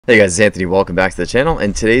Hey guys, it's Anthony. Welcome back to the channel.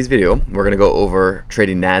 In today's video, we're going to go over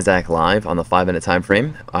trading NASDAQ live on the 5-minute time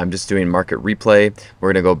frame. I'm just doing market replay.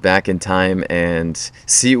 We're going to go back in time and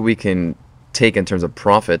see what we can take in terms of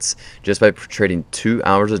profits just by trading 2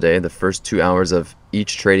 hours a day, the first 2 hours of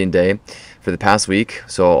each trading day for the past week.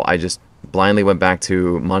 So I just blindly went back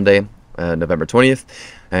to Monday, November 20th,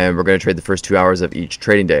 and we're going to trade the first 2 hours of each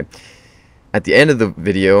trading day. At the end of the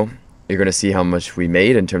video, you're going to see how much we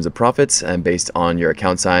made in terms of profits, and based on your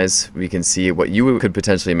account size, we can see what you could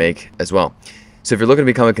potentially make as well. So if you're looking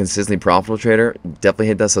to become a consistently profitable trader, definitely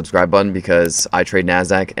hit that subscribe button, because I trade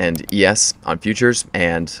NASDAQ and ES on futures,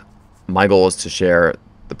 and my goal is to share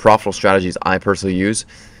the profitable strategies I personally use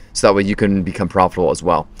so that way you can become profitable as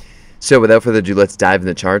well. So without further ado, let's dive in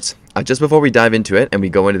the charts. Just before we dive into it and we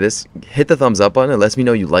go into this, hit the thumbs up button. It lets me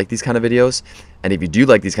know you like these kind of videos. And if you do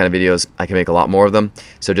like these kind of videos, I can make a lot more of them.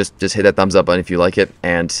 So just hit that thumbs up button if you like it.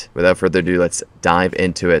 And without further ado, let's dive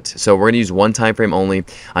into it. So we're going to use one time frame only.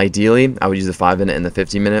 Ideally, I would use the 5-minute and the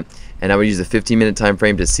 15-minute. And I would use the 15-minute time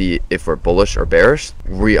frame to see if we're bullish or bearish.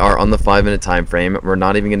 We are on the 5-minute time frame. We're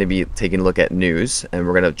not even going to be taking a look at news. And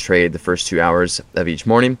we're going to trade the first 2 hours of each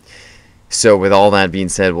morning. So with all that being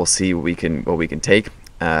said, we'll see what we can take.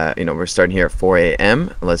 We're starting here at 4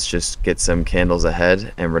 a.m. Let's just get some candles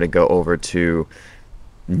ahead, and we're going to go over to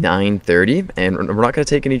 9:30. And we're not going to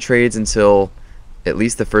take any trades until at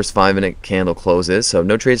least the first 5-minute candle closes. So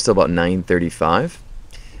no trades till about 9:35,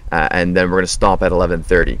 and then we're going to stop at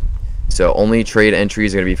 11:30. So only trade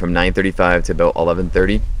entries are going to be from 9:35 to about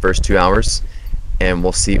 11:30, first 2 hours, and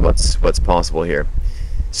we'll see what's possible here.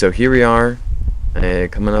 So here we are.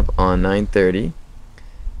 Coming up on 9:30,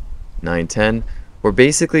 9:10. We're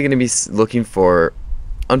basically going to be looking for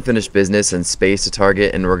unfinished business and space to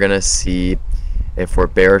target, and we're going to see if we're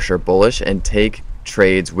bearish or bullish and take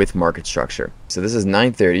trades with market structure. So this is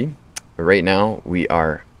 9:30, but right now we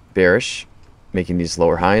are bearish, making these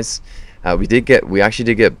lower highs. We actually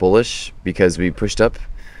did get bullish because we pushed up.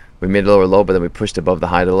 We made a lower low, but then we pushed above the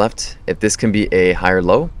high to the left. If this can be a higher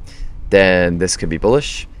low, then this could be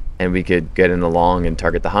bullish, and we could get in the long and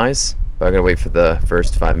target the highs. But I'm going to wait for the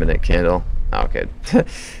first 5-minute candle. Okay.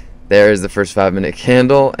 There's the first 5-minute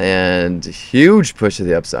candle, and huge push to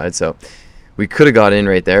the upside. So we could have got in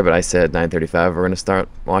right there, but I said 9:35 we're going to start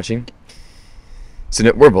watching.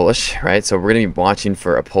 So we're bullish, right? So we're going to be watching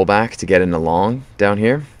for a pullback to get in the long down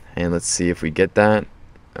here. And let's see if we get that.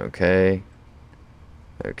 Okay.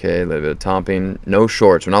 Okay, a little bit of topping. No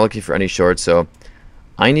shorts. We're not looking for any shorts, so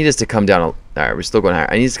I need us to come down. All right, we're still going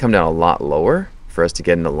higher. I need us to come down a lot lower for us to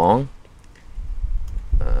get in the long.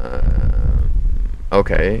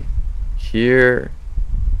 Okay, here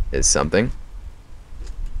is something.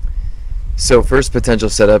 So first potential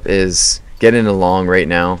setup is get in the long right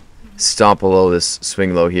now. Stop below this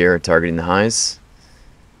swing low here, targeting the highs.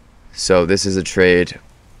 So this is a trade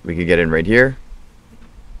we could get in right here.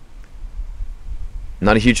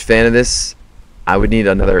 Not a huge fan of this. I would need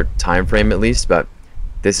another time frame at least, but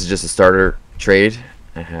this is just a starter trade.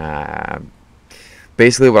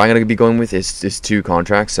 Basically, what I'm going to be going with is 2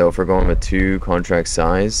 contracts. So if we're going with 2 contract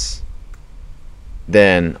size,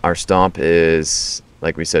 then our stop is,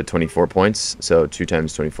 like we said, 24 points. So 2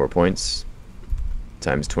 times 24 points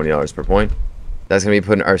times $20 per point. That's going to be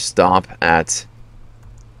putting our stop at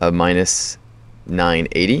a minus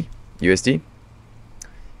 980 USD.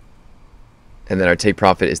 And then our take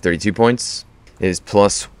profit is 32 points, is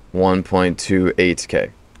plus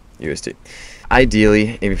 1.28K USD.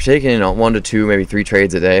 Ideally, if you're taking 1 to 2, maybe 3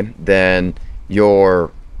 trades a day, then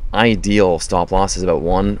your ideal stop loss is about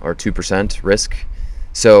 1 or 2% risk.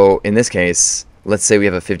 So in this case, let's say we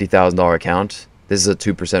have a $50,000 account. This is a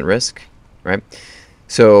 2% risk, right?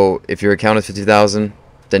 So if your account is $50,000,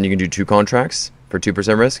 then you can do 2 contracts for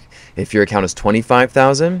 2% risk. If your account is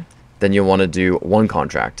 $25,000, then you'll want to do 1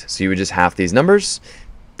 contract. So you would just half these numbers.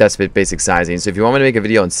 That's basic sizing. So if you want me to make a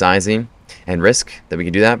video on sizing and risk, then we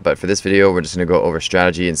can do that. But for this video, we're just going to go over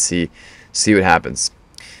strategy and see what happens.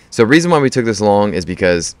 So the reason why we took this long is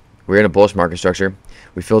because we're in a bullish market structure.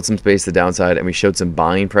 We filled some space to the downside, and we showed some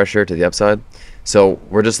buying pressure to the upside. So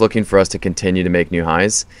we're just looking for us to continue to make new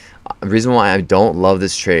highs. The reason why I don't love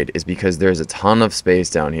this trade is because there's a ton of space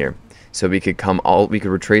down here. So we could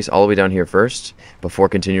retrace all the way down here first before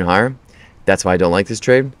continuing higher. That's why I don't like this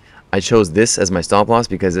trade. I chose this as my stop loss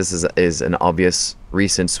because this is an obvious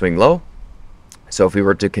recent swing low. So if we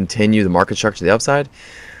were to continue the market structure to the upside,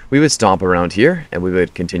 we would stop around here and we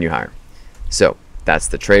would continue higher. So that's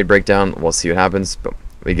the trade breakdown. We'll see what happens, but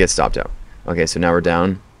we get stopped out. Okay, so now we're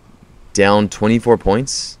down 24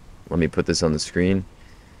 points. Let me put this on the screen.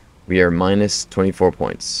 We are minus 24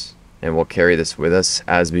 points, and we'll carry this with us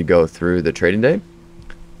as we go through the trading day.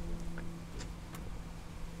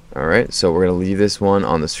 Alright, so we're going to leave this one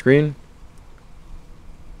on the screen.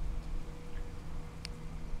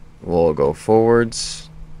 We'll go forwards.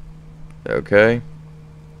 Okay.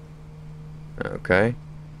 Okay.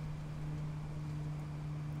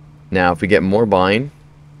 Now, if we get more buying.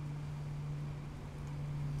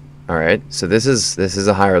 Alright, so this is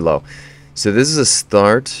a higher low. So this is a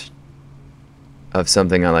start of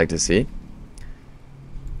something I like to see.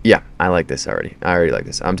 Yeah, I like this already. I already like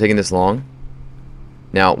this. I'm taking this long.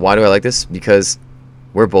 Now, why do I like this? Because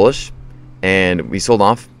we're bullish, and we sold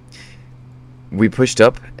off. We pushed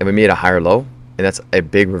up, and we made a higher low, and that's a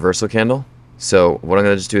big reversal candle. So what I'm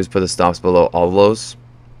going to just do is put the stops below all the lows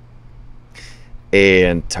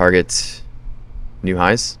and target new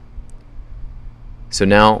highs. So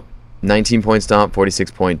now, 19 point stop,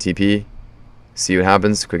 46 point TP. See what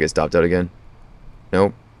happens. Could get stopped out again.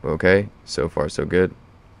 Nope. Okay. So far, so good.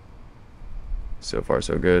 So far,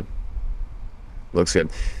 so good. Looks good.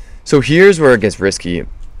 So here's where it gets risky,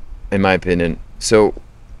 in my opinion. So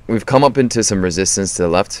we've come up into some resistance to the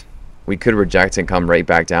left. We could reject and come right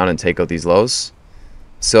back down and take out these lows.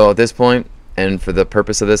 So at this point, and for the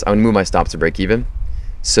purpose of this, I'm going to move my stop to break even.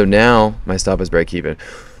 So now my stop is break even.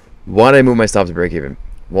 Why did I move my stop to break even?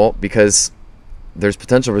 Well, because there's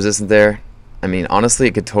potential resistance there. I mean, honestly,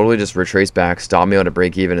 it could totally just retrace back, stop me out at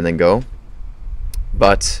break even, and then go.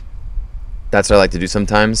 But that's what I like to do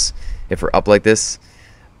sometimes. If we're up like this,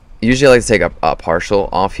 usually I like to take a partial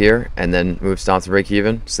off here and then move stop to break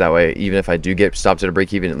even. So that way, even if I do get stopped at a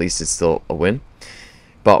break even, at least it's still a win.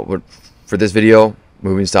 But for this video,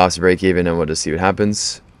 moving stops to break even, and we'll just see what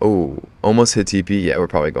happens. Oh, almost hit TP. Yeah, we're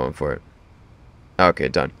probably going for it. Okay,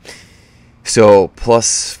 done. So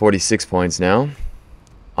plus 46 points now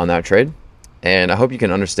on that trade. And I hope you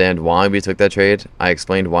can understand why we took that trade. I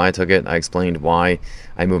explained why I took it. I explained why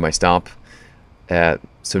I moved my stop.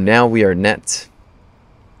 So now we are net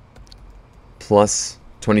plus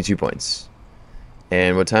 22 points.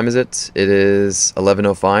 And what time is it? It is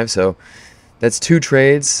 11:05. So that's 2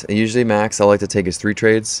 trades. Usually max I like to take is 3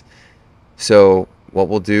 trades. So what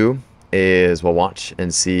we'll do is we'll watch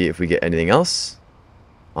and see if we get anything else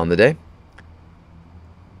on the day.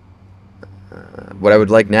 What I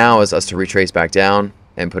would like now is us to retrace back down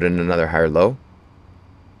and put in another higher low.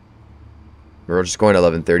 We're just going to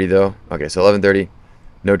 11:30 though. Okay, so 11:30,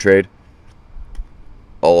 no trade.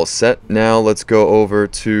 All set. Now let's go over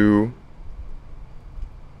to,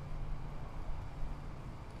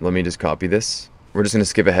 let me just copy this. We're just going to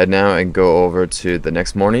skip ahead now and go over to the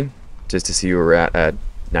next morning just to see where we're at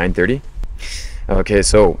 9:30. Okay,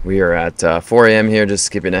 so we are at 4 a.m. here, just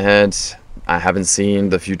skipping ahead. I haven't seen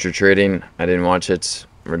the future trading. I didn't watch it.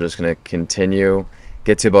 We're just going to continue,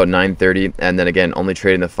 get to about 9:30, and then again, only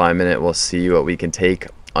trading the 5-minute. We'll see what we can take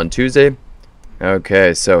on Tuesday.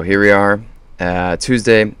 Okay, so here we are,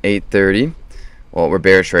 Tuesday, 8:30. Well, we're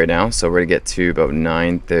bearish right now, so we're going to get to about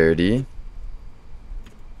 9:30.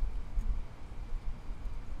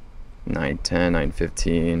 9:10,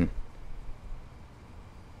 9:15.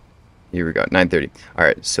 Here we go, 9:30. All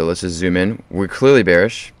right, so let's just zoom in. We're clearly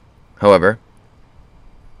bearish. However,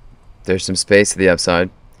 there's some space to the upside.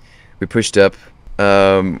 We pushed up.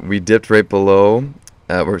 We dipped right below.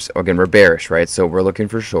 We're bearish, right? So we're looking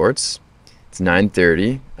for shorts. It's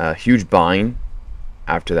 9:30. Huge buying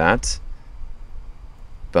after that.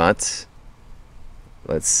 But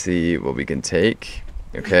let's see what we can take.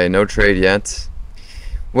 Okay, no trade yet.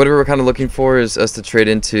 What we're kind of looking for is us to trade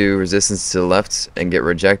into resistance to the left and get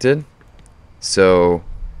rejected. So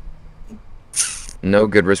no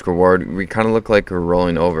good risk reward. We kind of look like we're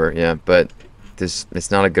rolling over, yeah, but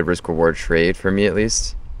it's not a good risk reward trade for me, at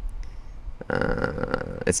least.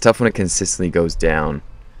 It's tough when it consistently goes down.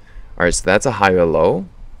 All right, so that's a higher low.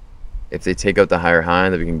 If they take out the higher high,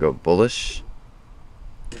 then we can go bullish.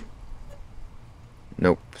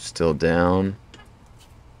 Nope, still down.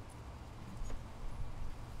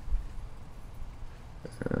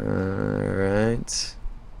 All right.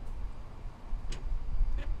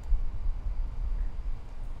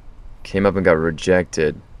 Came up and got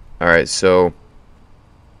rejected. All right, so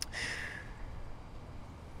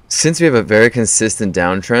since we have a very consistent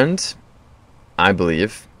downtrend, I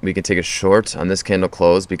believe we can take a short on this candle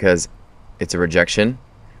close because it's a rejection.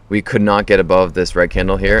 We could not get above this red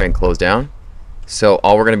candle here and close down. So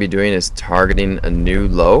all we're going to be doing is targeting a new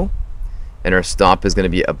low, and our stop is going to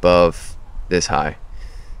be above this high.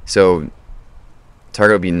 So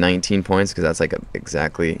target would be 19 points because that's like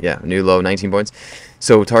exactly, yeah, new low, 19 points.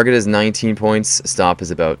 So target is 19 points, stop is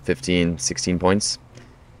about 15, 16 points,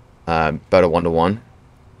 about a 1-to-1.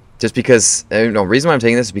 Just because, the reason why I'm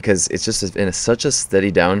taking this is because it's just in such a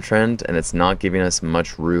steady downtrend and it's not giving us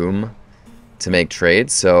much room to make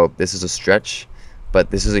trades. So this is a stretch, but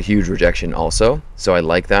this is a huge rejection also. So I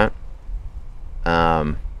like that.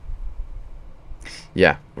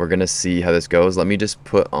 Yeah, we're gonna see how this goes. Let me just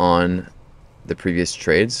put on the previous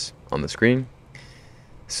trades on the screen.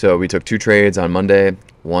 So we took 2 trades on Monday,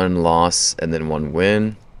 1 loss and then 1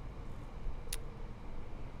 win.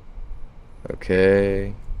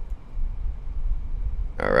 Okay.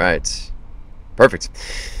 All right. Perfect.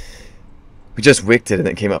 We just wicked it and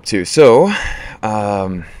it came up too. So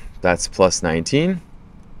that's plus 19.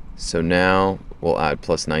 So now we'll add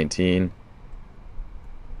plus 19.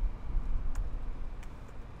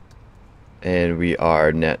 And we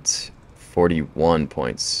are net 41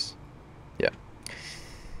 points. Yeah.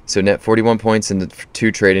 So net 41 points in the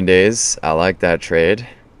 2 trading days. I like that trade.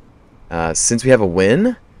 Since we have a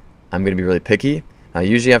win, I'm going to be really picky.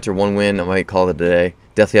 Usually after 1 win, I might call it a day.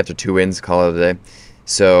 Definitely after 2 wins, call it a day.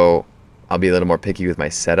 So I'll be a little more picky with my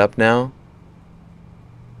setup now.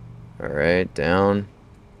 All right, down.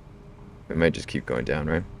 We might just keep going down,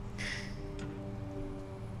 right?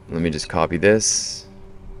 Let me just copy this.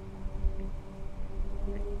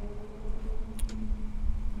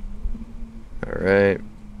 Alright,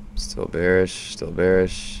 still bearish, still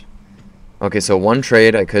bearish. Okay, so one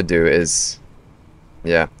trade I could do is,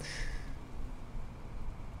 yeah.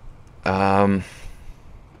 I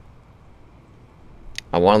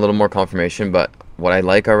want a little more confirmation, but what I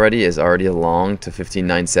like already is already a long to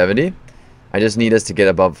 15,970. I just need us to get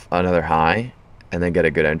above another high and then get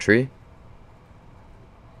a good entry.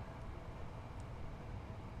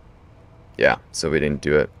 Yeah, so we didn't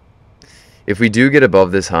do it. If we do get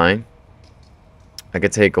above this high, I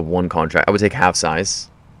could take a 1 contract. I would take half size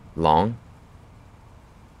long.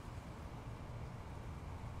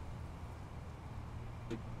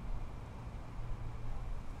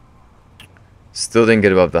 Still didn't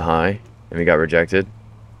get above the high, and we got rejected.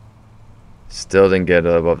 Still didn't get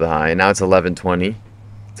above the high, and now it's 1120.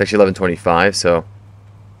 It's actually 1125. So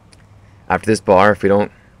after this bar, if we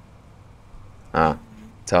don't,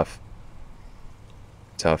 tough.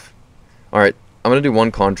 All right, I'm gonna do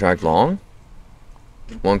 1 contract long.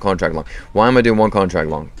 1 contract long. Why am I doing 1 contract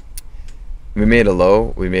long? We made a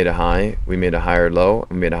low, we made a high, we made a higher low,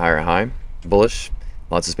 we made a higher high. Bullish,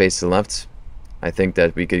 lots of space to the left. I think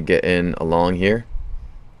that we could get in along here,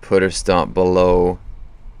 put our stop below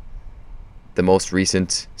the most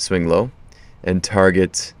recent swing low, and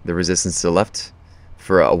target the resistance to the left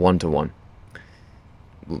for a 1-to-1.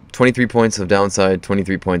 23 points of downside,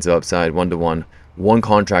 23 points of upside, 1-to-1. 1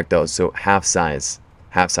 contract though, so half size,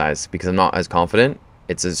 because I'm not as confident.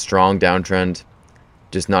 It's a strong downtrend,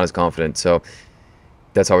 just not as confident. So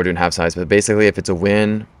that's why we're doing half size. But basically, if it's a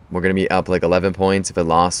win, we're going to be up like 11 points. If it's a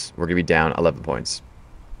loss, we're going to be down 11 points.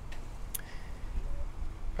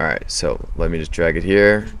 All right, so let me just drag it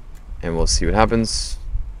here, and we'll see what happens.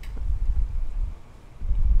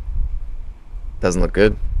 Doesn't look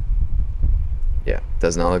good. Yeah,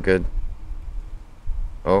 does not look good.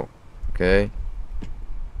 Oh, okay.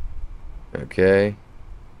 Okay.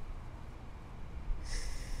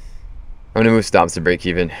 I'm gonna move stops to break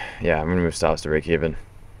even. Yeah, I'm gonna move stops to break even.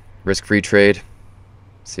 Risk-free trade.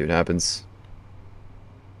 See what happens.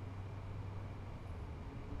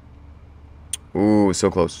 Ooh, so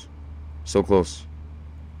close. So close.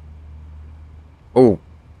 Oh,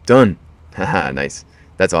 done. Haha, nice.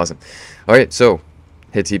 That's awesome. Alright, so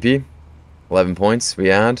hit TP. 11 points. We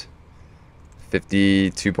add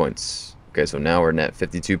 52 points. Okay, so now we're net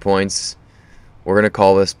 52 points. We're gonna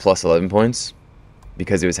call this plus 11 points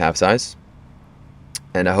because it was half size.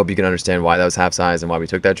 And I hope you can understand why that was half size and why we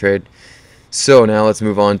took that trade. So now let's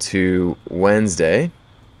move on to Wednesday.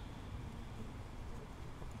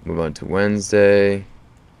 Move on to Wednesday.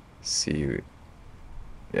 See.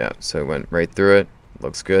 Yeah, so it went right through it.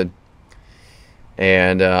 Looks good.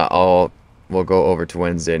 And we'll go over to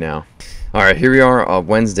Wednesday now. All right, here we are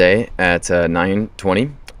Wednesday at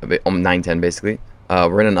 9:20, 9:10 basically.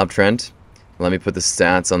 We're in an uptrend. Let me put the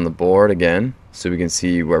stats on the board again so we can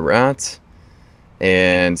see where we're at.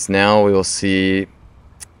 And now we will see,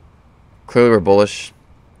 clearly we're bullish.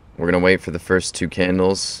 We're going to wait for the first 2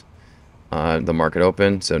 candles, the market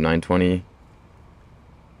open. So 9:20,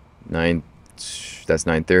 that's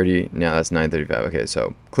 9:30, now that's 9:35. Okay,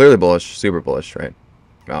 so clearly bullish, super bullish, right?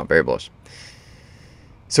 Wow, very bullish.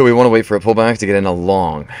 So we want to wait for a pullback to get in a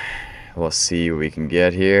long. We'll see what we can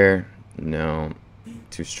get here. No,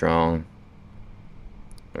 too strong.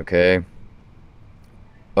 Okay.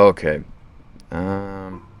 Okay.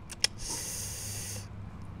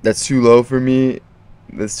 That's too low for me.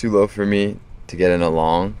 That's too low for me to get in a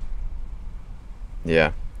long.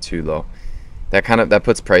 Yeah, too low. That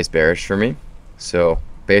puts price bearish for me. So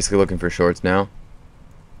Basically looking for shorts now.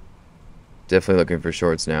 Definitely looking for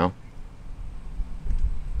shorts now.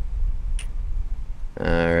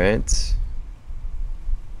 Alright.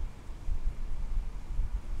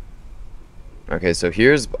 Okay, so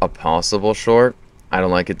here's a possible short. I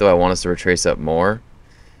don't like it though. I want us to retrace up more.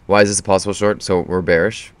 Why is this a possible short? So we're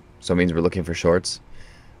bearish. So it means we're looking for shorts.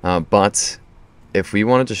 But if we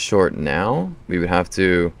wanted to short now, we would have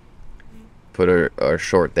to put our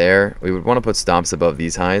short there. We would want to put stops above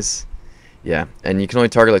these highs. Yeah, and you can only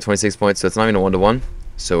target like 26 points, so it's not even a 1-to-1.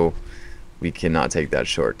 So we cannot take that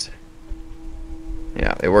short.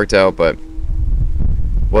 Yeah, it worked out, but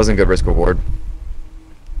wasn't good risk reward.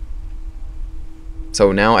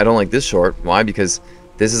 So now I don't like this short. Why? Because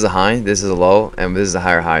this is a high, this is a low, and this is a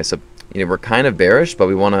higher high. So, you know, we're kind of bearish, but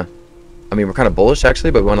we want to, I mean, we're kind of bullish actually,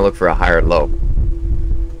 but we want to look for a higher low.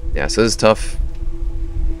 Yeah, so this is tough.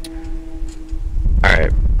 All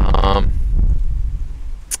right.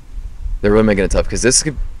 They're really making it tough because this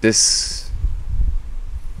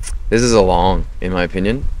is a long, in my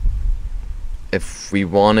opinion. If we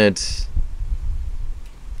wanted,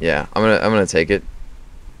 yeah, I'm gonna take it.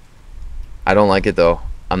 I don't like it though.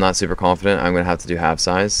 I'm not super confident. I'm gonna have to do half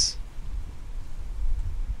size.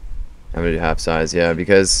 I'm gonna do half size, yeah,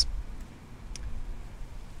 because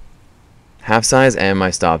half size and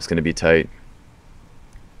my stop's gonna be tight.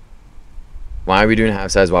 Why are we doing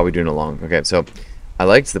half size? Why are we doing a long? Okay, so I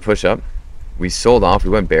liked the push up. We sold off. We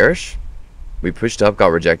went bearish. We pushed up, got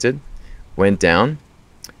rejected, went down,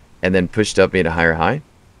 and then pushed up, made a higher high,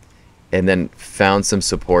 and then found some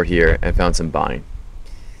support here and found some buying.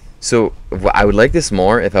 So I would like this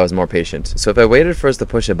more if I was more patient. So if I waited for us to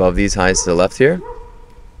push above these highs to the left here,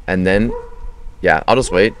 and then, yeah, I'll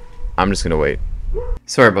just wait. I'm just gonna wait.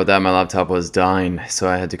 Sorry about that, my laptop was dying, so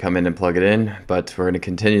I had to come in and plug it in, but we're gonna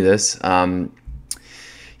continue this.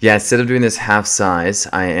 Yeah, instead of doing this half size,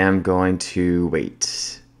 I am going to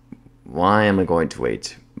wait. Why am I going to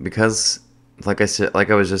wait? Because, like I said, like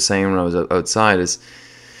I was just saying when I was outside, is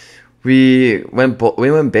we went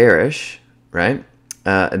bearish, right?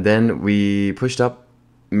 And then we pushed up,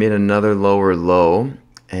 made another lower low,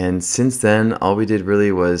 and since then all we did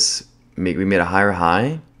really was we made a higher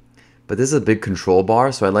high. But this is a big control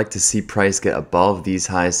bar, so I'd like to see price get above these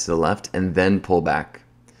highs to the left and then pull back.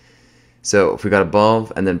 So if we got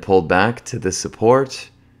above and then pulled back to the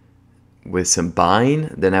support with some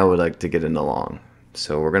buying, then I would like to get in the long.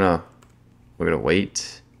 So we're gonna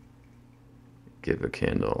wait. Give a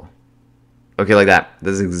candle. Okay, like that.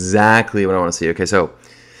 This is exactly what I want to see. Okay, so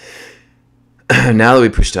now that we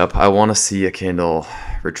pushed up, I want to see a candle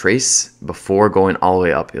retrace before going all the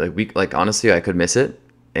way up. Like honestly, I could miss it,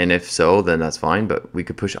 and if so, then that's fine. But we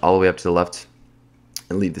could push all the way up to the left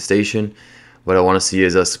and leave the station. What I want to see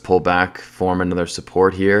is us pull back, form another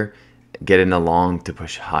support here, get in a long to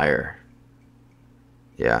push higher.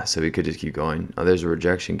 Yeah, so we could just keep going. Oh, there's a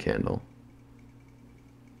rejection candle.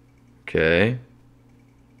 Okay.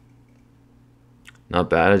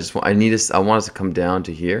 Not bad. I want us to come down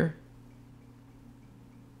to here.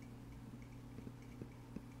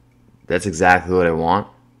 That's exactly what I want.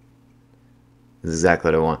 This is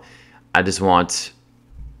exactly what I want. I just want,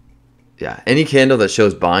 yeah, any candle that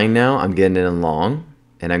shows buying now, I'm getting in long,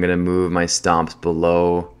 and I'm gonna move my stops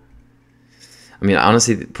below. I mean,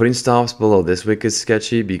 honestly, putting stops below this wick is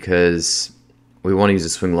sketchy because we want to use a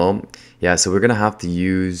swing low. Yeah, so we're gonna have to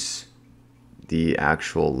use the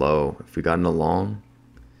actual low. If we got in a long,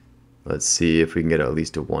 let's see if we can get at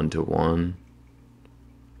least a 1-to-1.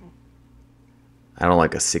 I don't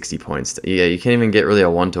like a 60 points. Yeah, you can't even get really a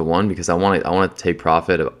 1-to-1 because I want to take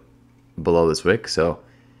profit below this wick. So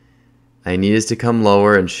I need us to come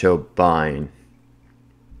lower and show buying.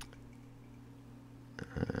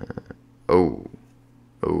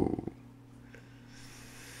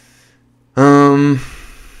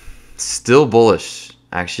 Still bullish.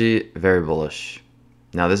 Actually, very bullish.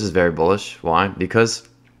 Now this is very bullish. Why? Because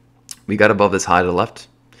we got above this high to the left.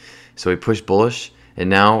 So we pushed bullish, and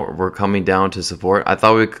now we're coming down to support. I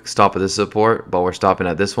thought we could stop at this support, but we're stopping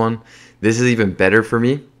at this one. This is even better for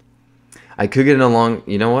me. I could get in a long.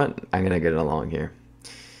 You know what? I'm going to get in a long here.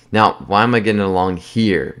 Now, why am I getting along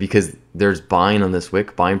here? Because there's buying on this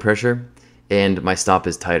wick, buying pressure, and my stop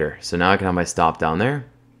is tighter. So now I can have my stop down there,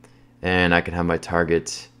 and I can have my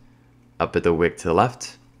target up at the wick to the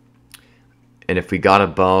left. And if we got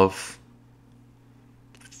above,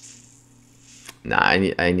 nah, I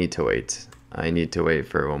need to wait. I need to wait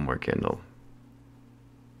for one more candle.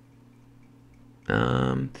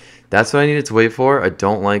 That's what I needed to wait for. I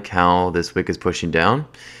don't like how this wick is pushing down,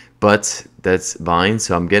 but that's buying.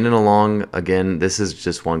 So I'm getting along again. This is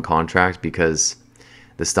just one contract because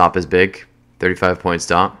the stop is big, 35 point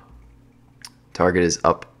stop. Target is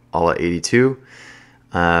up all at 82.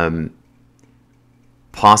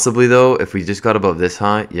 Possibly though, if we just got above this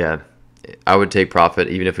high, yeah, I would take profit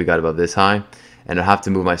even if we got above this high, and I'd have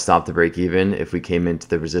to move my stop to break even if we came into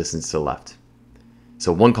the resistance to the left.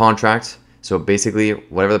 So one contract. So basically,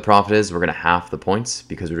 whatever the profit is, we're going to half the points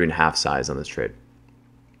because we're doing half size on this trade.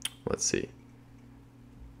 Let's see.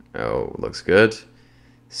 Oh, looks good.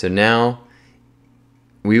 So now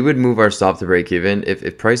we would move our stop to break even.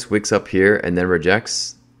 If price wicks up here and then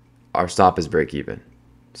rejects, our stop is break even.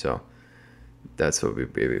 So that's what we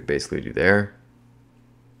basically do there.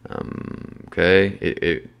 Okay,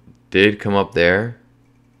 it did come up there.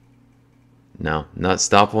 No,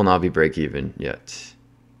 stop will not be break even yet.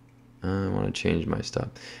 I want to change my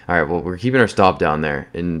stop. All right, well, we're keeping our stop down there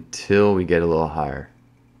until we get a little higher.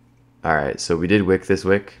 All right, so we did wick this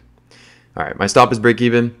wick. All right, my stop is break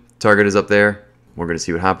even. Target is up there. We're going to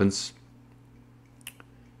see what happens.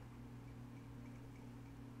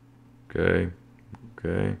 Okay.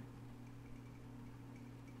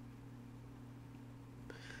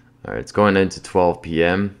 All right, it's going into 12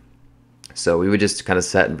 p.m. So we would just kind of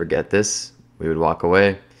set and forget this. We would walk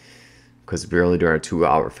away because we're only doing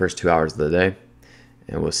our first 2 hours of the day,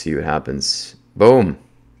 and we'll see what happens. Boom.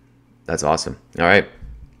 That's awesome. All right.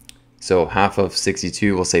 So half of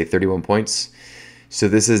 62, we'll say 31 points. So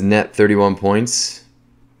this is net 31 points.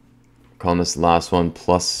 Calling this the last one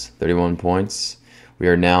plus 31 points. We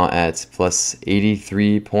are now at plus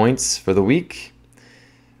 83 points for the week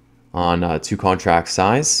on 2 contract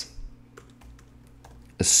size.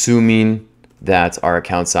 Assuming that our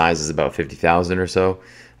account size is about 50,000 or so.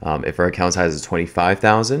 If our account size is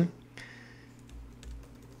 25,000,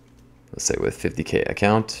 let's say with 50K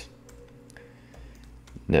account,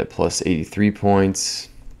 net plus 83 points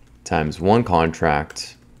times 1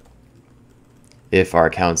 contract if our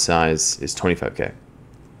account size is 25K.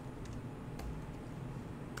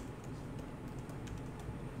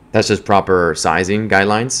 That's just proper sizing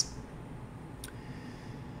guidelines.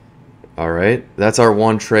 All right, that's our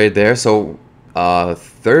one trade there. So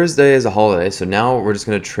Thursday is a holiday, so now we're just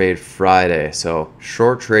going to trade Friday. So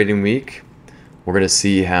short trading week. We're going to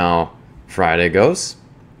see how Friday goes.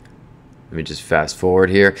 Let me just fast forward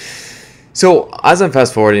here. So as I'm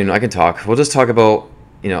fast forwarding, I can talk. We'll just talk about,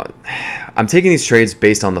 I'm taking these trades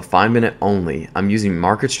based on the 5-minute only. I'm using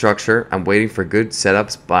market structure. I'm waiting for good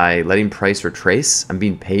setups by letting price retrace. I'm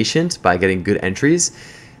being patient by getting good entries.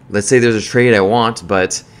 Let's say there's a trade I want,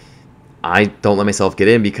 but I don't let myself get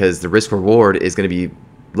in because the risk reward is going to be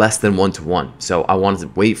less than 1-to-1. So I want to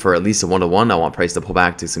wait for at least a 1-to-1. I want price to pull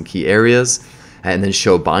back to some key areas and then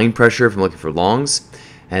show buying pressure if I'm looking for longs.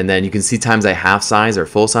 And then you can see times I half size or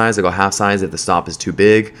full size. I go half size if the stop is too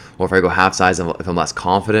big, or if I go half size if I'm less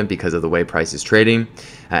confident because of the way price is trading.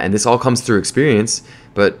 And this all comes through experience.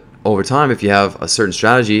 But over time, if you have a certain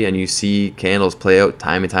strategy and you see candles play out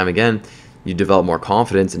time and time again, you develop more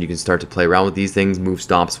confidence and you can start to play around with these things, move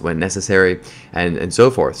stops when necessary, and so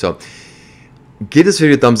forth. So give this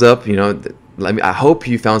video a thumbs up. I hope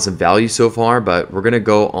you found some value so far, but we're going to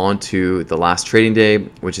go on to the last trading day,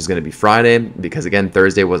 which is going to be Friday, because again,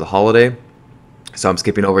 Thursday was a holiday. So I'm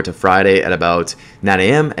skipping over to Friday at about 9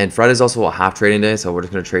 a.m. And Friday is also a half trading day. So we're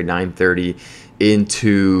just going to trade 9:30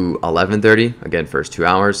 into 11:30, again, first 2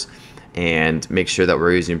 hours, and make sure that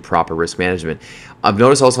we're using proper risk management. I've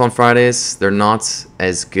noticed also on Fridays, they're not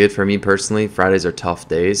as good for me personally. Fridays are tough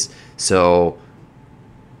days. So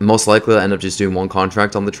most likely I'll end up just doing 1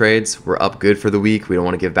 contract on the trades. We're up good for the week. We don't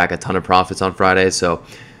want to give back a ton of profits on Friday. So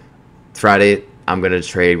Friday, I'm going to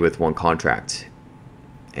trade with 1 contract.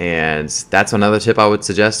 And that's another tip I would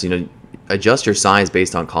suggest. Adjust your size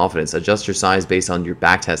based on confidence. Adjust your size based on your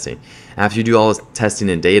back testing. After you do all this testing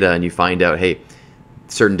and data and you find out, hey,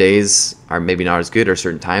 certain days are maybe not as good or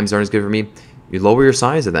certain times aren't as good for me, you lower your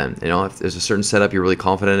size of them. If there's a certain setup you're really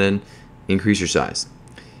confident in, increase your size.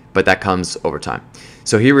 But that comes over time.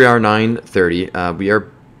 So here we are, 9:30. We are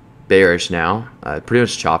bearish now. Pretty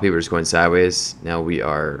much choppy. We're just going sideways. Now we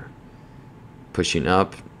are pushing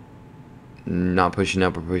up. Not pushing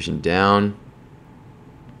up, we're pushing down.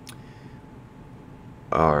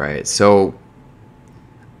 All right, so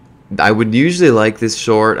I would usually like this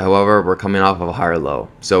short. However, we're coming off of a higher low.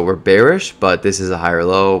 So we're bearish, but this is a higher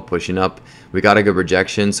low, pushing up. We got a good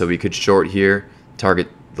rejection, so we could short here, target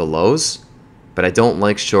the lows. But I don't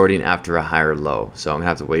like shorting after a higher low, so I'm going to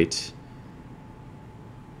have to wait.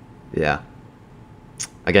 Yeah.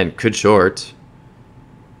 Again, could short.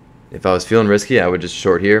 If I was feeling risky, I would just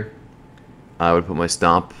short here. I would put my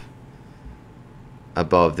stop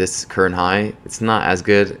above this current high. It's not as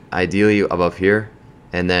good. Ideally above here.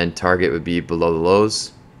 And then target would be below the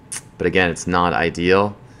lows. but again, it's not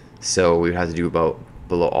ideal. So we would have to do about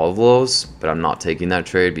below all the lows, but I'm not taking that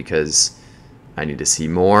trade because I need to see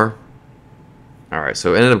more. All right,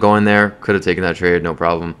 so it ended up going there. Could have taken that trade, no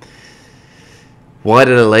problem. Why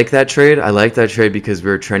did I like that trade? I liked that trade because we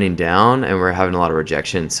were trending down and we were having a lot of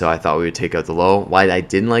rejection, so I thought we would take out the low. Why I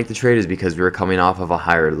didn't like the trade is because we were coming off of a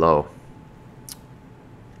higher low.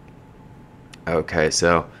 Okay,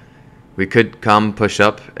 so we could come push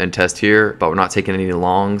up and test here, but we're not taking any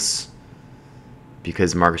longs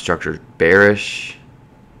because market structure is bearish.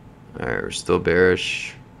 All right, we're still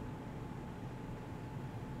bearish.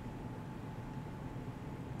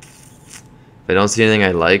 If I don't see anything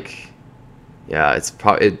I like, yeah, it's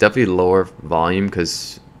definitely lower volume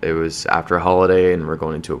because it was after a holiday and we're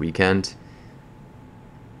going into a weekend.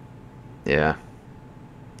 Yeah.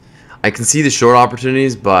 I can see the short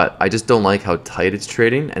opportunities, but I just don't like how tight it's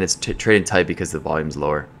trading, and it's trading tight because the volume's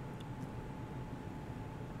lower.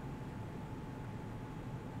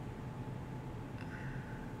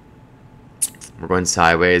 We're going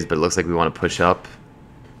sideways, but it looks like we want to push up.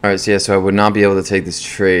 All right, so yeah, so I would not be able to take this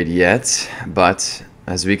trade yet, but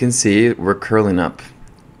as we can see, we're curling up.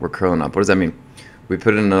 We're curling up. What does that mean? We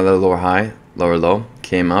put in another lower high, lower low,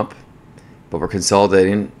 came up, but we're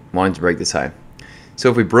consolidating, wanting to break this high. So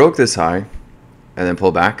if we broke this high and then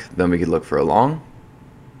pull back, then we could look for a long.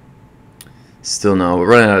 Still no, we're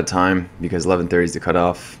running out of time because 11:30 is the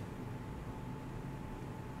cutoff.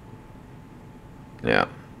 Yeah.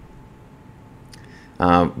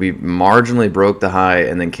 We marginally broke the high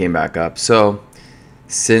and then came back up. So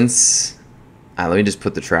since, let me just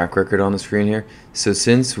put the track record on the screen here. So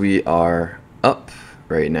since we are up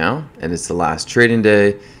right now and it's the last trading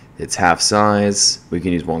day, it's half size, we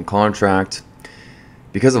can use one contract.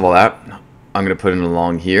 Because of all that, I'm going to put in a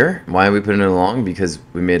long here. Why are we putting in a long? Because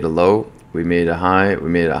we made a low, we made a high, we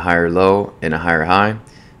made a higher low and a higher high.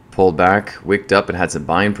 Pulled back, wicked up and had some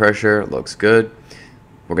buying pressure. Looks good.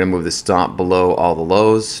 We're going to move the stop below all the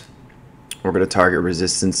lows. We're going to target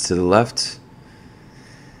resistance to the left.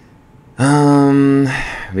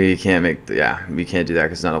 We can't make, we can't do that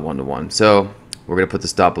because it's not a one-to-one. So we're going to put the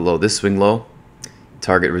stop below this swing low.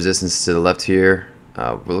 Target resistance to the left here.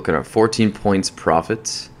 We're looking at 14 points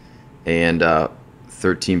profit and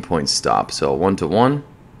 13 points stop. So 1-to-1.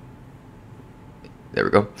 There we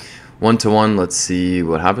go. 1-to-1. Let's see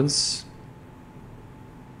what happens.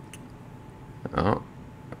 Oh,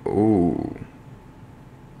 ooh.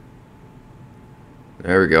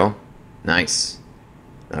 There we go. Nice.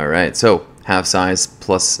 All right. So half size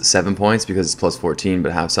plus 7 points because it's plus 14,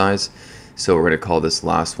 but half size. So we're going to call this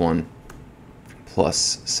last one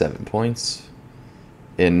plus 7 points.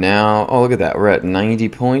 And now, oh, look at that. We're at 90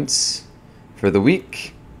 points for the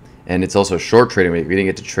week. And it's also a short trading week. We didn't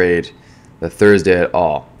get to trade the Thursday at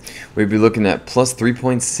all. We'd be looking at plus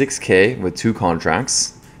 3.6K with 2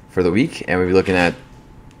 contracts for the week. And we'd be looking at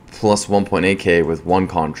plus 1.8K with 1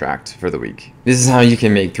 contract for the week. This is how you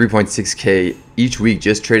can make 3.6K each week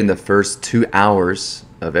just trading the first 2 hours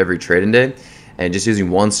of every trading day. And just using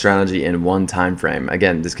one strategy in one time frame.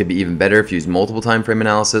 Again, this could be even better if you use multiple time frame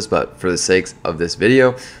analysis, but for the sake of this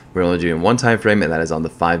video, we're only doing one time frame, and that is on the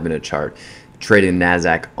 5-minute chart, trading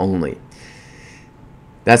NASDAQ only.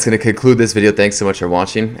 That's going to conclude this video. Thanks so much for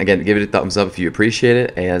watching. Again, give it a thumbs up if you appreciate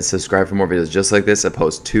it, and subscribe for more videos just like this. I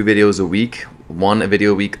post 2 videos a week. One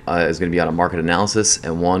video a week is going to be on a market analysis,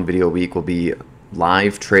 and 1 video a week will be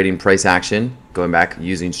live trading price action, going back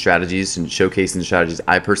using strategies and showcasing the strategies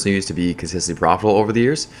I personally use to be consistently profitable over the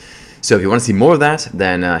years. So if you want to see more of that,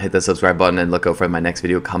 then hit the subscribe button and look out for my next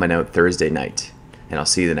video coming out Thursday night. And I'll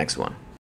see you in the next one.